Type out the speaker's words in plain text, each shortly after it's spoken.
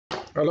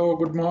Hello,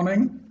 good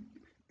morning.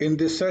 In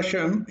this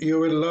session, you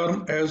will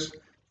learn as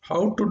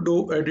how to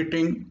do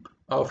editing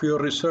of your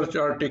research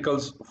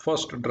articles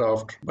first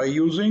draft by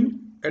using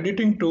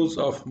editing tools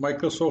of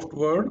Microsoft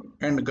Word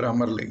and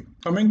Grammarly.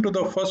 Coming to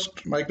the first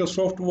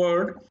Microsoft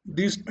Word,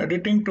 these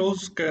editing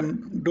tools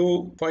can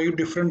do 5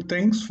 different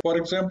things. For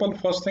example,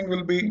 first thing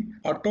will be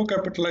auto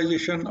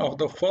capitalization of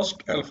the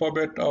first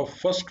alphabet of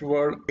first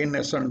word in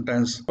a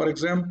sentence. For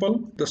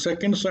example, the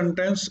second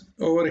sentence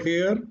over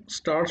here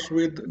starts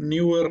with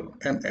newer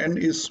and n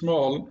is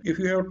small. If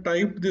you have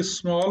typed this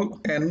small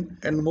n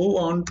and move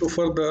on to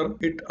further,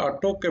 it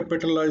auto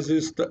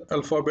capitalizes the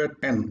alphabet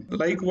n.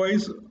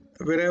 Likewise,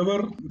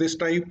 wherever this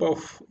type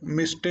of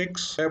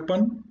mistakes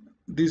happen,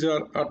 these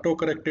are auto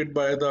corrected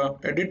by the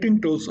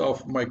editing tools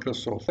of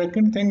Microsoft.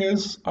 Second thing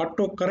is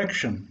auto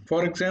correction.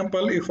 For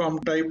example, if I'm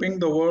typing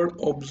the word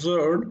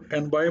observed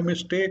and by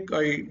mistake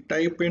I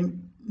type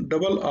in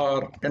double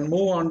R and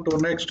move on to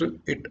next,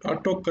 it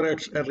auto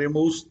corrects and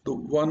removes the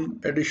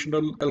one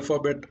additional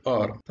alphabet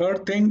R.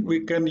 Third thing, we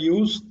can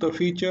use the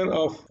feature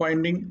of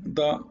finding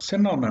the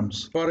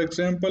synonyms. For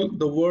example,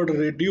 the word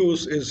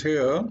reduce is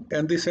here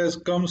and this has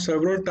come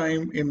several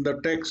times in the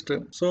text.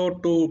 So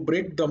to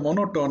break the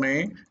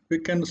monotony, we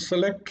can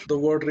select the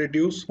word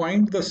reduce,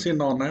 find the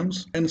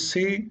synonyms and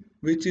see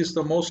which is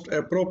the most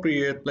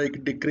appropriate,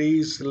 like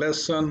decrease,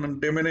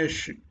 lessen,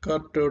 diminish,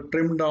 cut,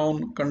 trim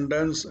down,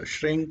 condense,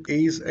 shrink,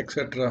 ease,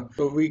 etc.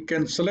 So we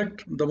can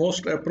select the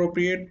most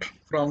appropriate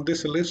from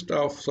this list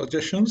of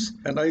suggestions,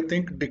 and I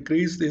think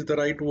decrease is the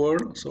right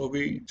word, so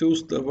we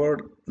choose the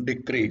word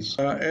decrease.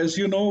 As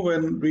you know,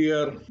 when we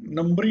are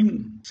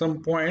numbering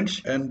some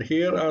points, and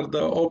here are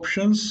the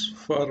options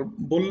for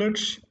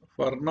bullets,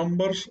 for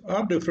numbers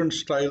or different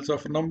styles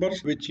of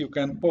numbers which you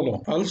can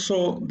follow.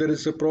 Also, there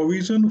is a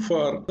provision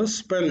for the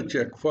spell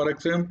check. For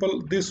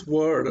example, this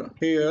word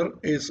here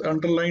is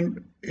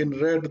underlined in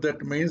red,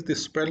 that means the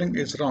spelling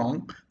is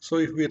wrong. So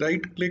if we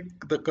right click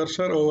the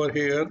cursor over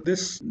here,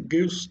 this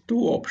gives two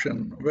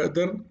options,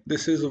 whether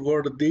this is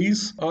word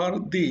these or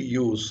the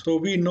use. So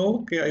we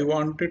know, okay, I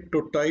wanted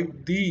to type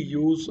the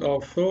use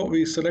of, so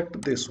we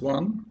select this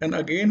one, and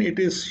again it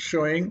is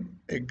showing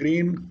a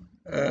green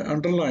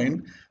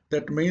underline.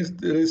 That means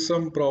there is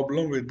some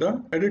problem with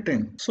the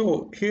editing.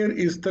 So here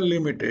is the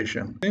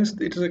limitation. Since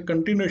it is a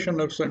continuation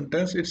of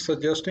sentence, it's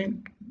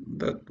suggesting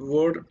that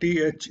word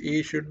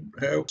the should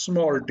have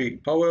small t.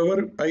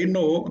 However, I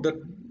know that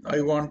I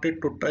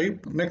wanted to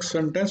type next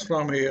sentence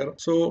from here,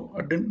 so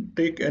I didn't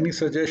take any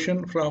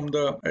suggestion from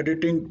the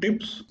editing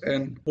tips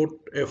and put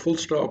a full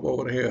stop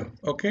over here.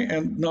 Okay,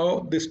 and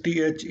now this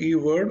the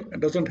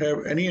word doesn't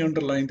have any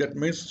underline. That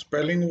means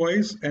spelling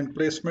wise and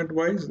placement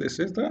wise, this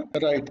is the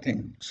right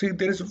thing. See,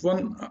 there is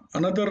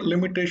another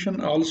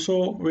limitation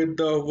also with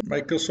the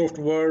Microsoft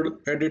Word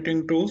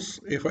editing tools.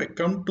 If I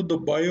come to the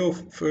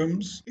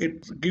biofilms,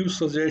 it gives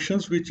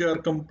suggestions which are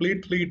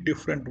completely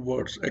different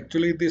words.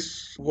 Actually,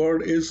 this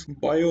word is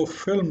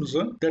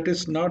biofilms, that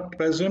is not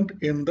present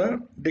in the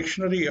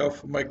dictionary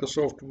of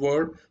Microsoft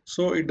Word,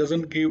 so it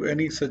doesn't give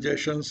any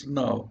suggestions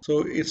now.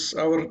 So it's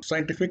our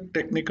scientific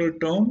technical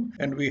term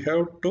and we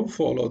have to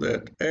follow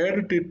that.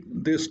 Add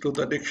this to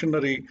the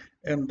dictionary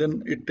and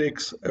then it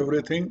takes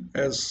everything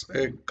as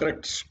a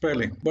correct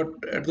spelling. But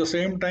at the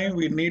same time,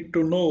 we need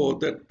to know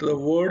that the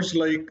words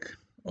like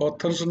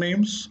authors'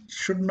 names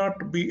should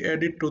not be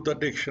added to the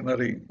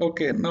dictionary.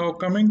 Okay, now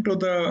coming to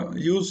the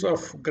use of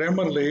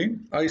Grammarly,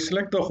 I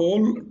select the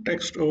whole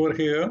text over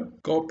here,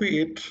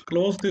 copy it,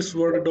 close this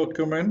Word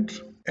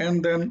document,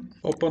 and then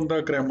open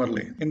the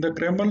Grammarly. In the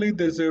Grammarly,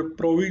 there is a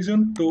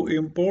provision to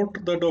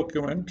import the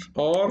document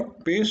or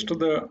paste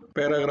the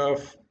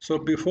paragraph. So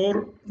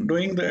before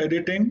doing the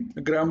editing,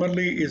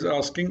 Grammarly is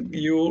asking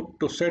you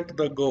to set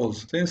the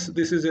goals. Since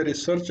this is a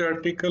research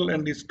article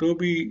and is to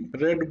be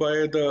read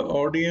by the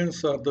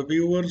audience or the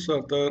viewers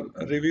or the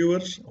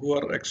reviewers who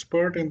are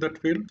expert in that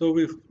field, so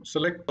we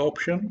select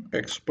option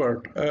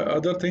expert.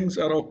 Other things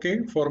are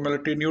okay.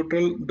 Formality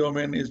neutral,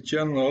 domain is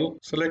general.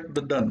 Select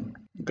the done.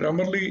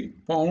 Grammarly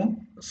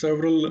found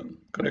several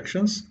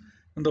corrections,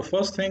 and the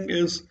first thing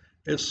is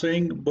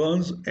saying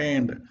burns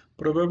and.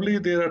 Probably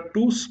there are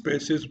two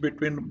spaces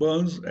between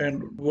burns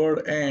and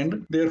word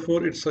and,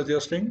 therefore it's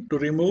suggesting to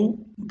remove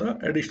the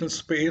additional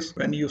space.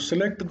 When you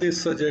select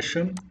this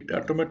suggestion, it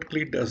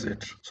automatically does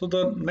it. So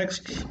the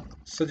next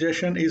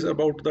suggestion is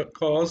about the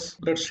cause.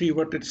 Let's see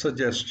what it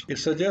suggests. It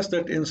suggests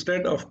that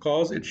instead of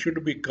cause, it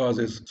should be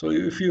causes. So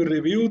if you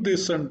review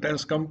this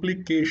sentence,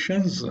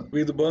 complications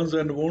with burns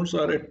and wounds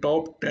are a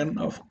top 10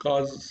 of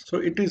causes. So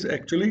it is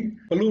actually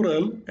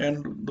plural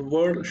and the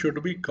word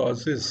should be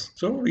causes.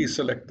 So we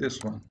select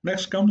this one.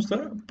 Next comes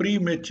the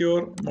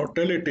premature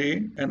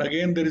mortality, and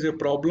again there is a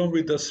problem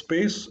with the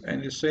space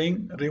and is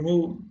saying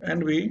remove,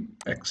 and we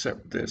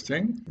accept this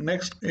thing.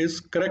 Next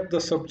is correct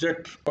the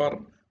subject for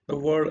the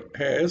word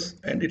has,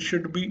 and it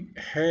should be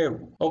have.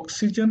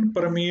 Oxygen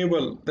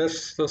permeable,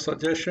 that's the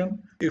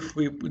suggestion. If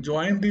we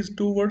join these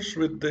two words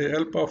with the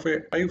help of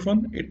a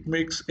hyphen, it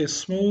makes a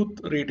smooth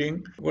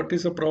reading. What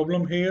is the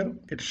problem here?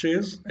 It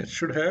says it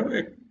should have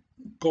a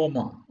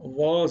comma.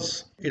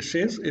 Was, it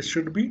says it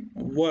should be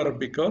were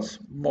because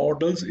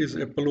models is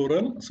a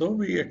plural, so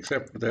we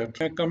accept that.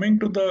 Coming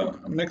to the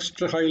next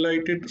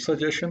highlighted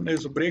suggestion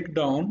is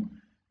breakdown,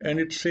 and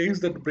it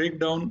says that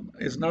breakdown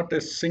is not a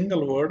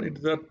single word,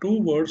 it are two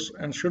words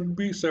and should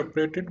be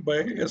separated by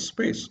a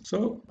space.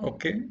 So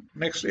okay,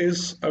 next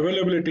is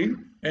availability,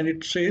 and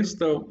it says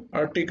the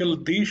article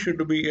the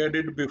should be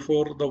added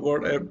before the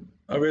word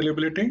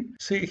availability.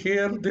 See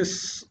here,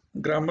 this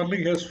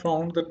Grammarly has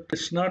found that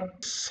it's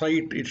not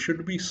site, it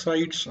should be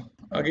sites.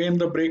 Again,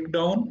 the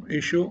breakdown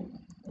issue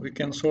we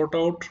can sort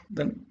out.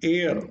 Then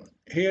air.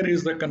 Here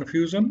is the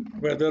confusion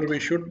whether we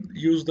should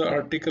use the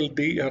article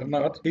the or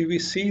not. If we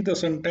see the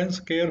sentence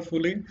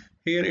carefully,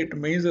 here it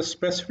means a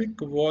specific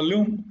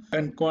volume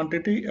and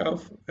quantity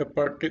of a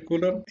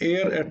particular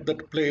air at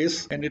that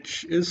place, and it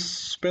is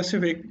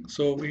specific,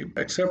 so we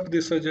accept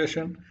this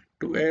suggestion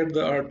to add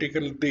the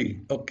article the.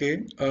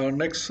 Okay,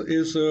 next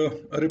is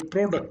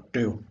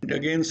reproductive. It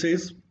again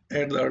says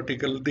add the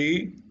article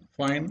the.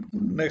 Fine.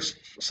 Next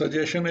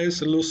suggestion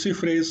is loosely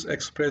phrase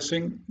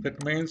expressing.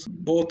 That means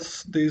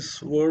both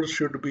these words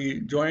should be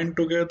joined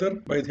together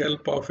by the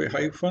help of a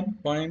hyphen.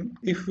 Fine.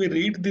 If we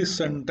read this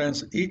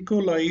sentence, E.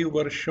 coli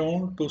were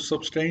shown to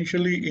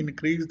substantially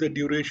increase the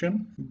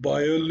duration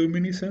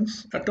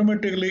bioluminescence,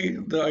 automatically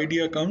the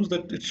idea comes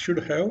that it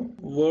should have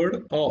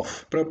word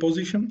of.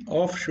 Preposition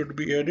of should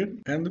be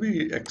added, and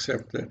we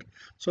accept that.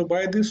 So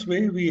by this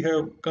way we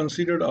have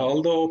considered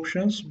all the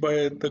options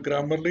by the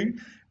Grammarly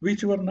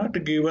which were not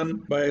given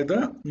by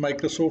the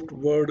Microsoft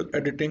Word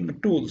editing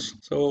tools.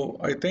 So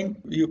I think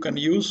you can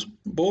use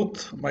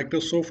both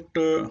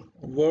Microsoft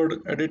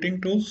Word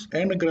editing tools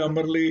and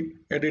Grammarly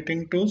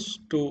editing tools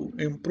to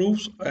improve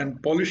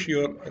and polish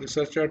your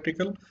research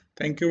article.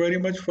 Thank you very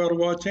much for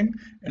watching,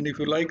 and if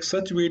you like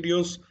such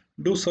videos,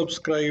 do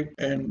subscribe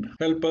and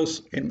help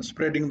us in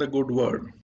spreading the good word.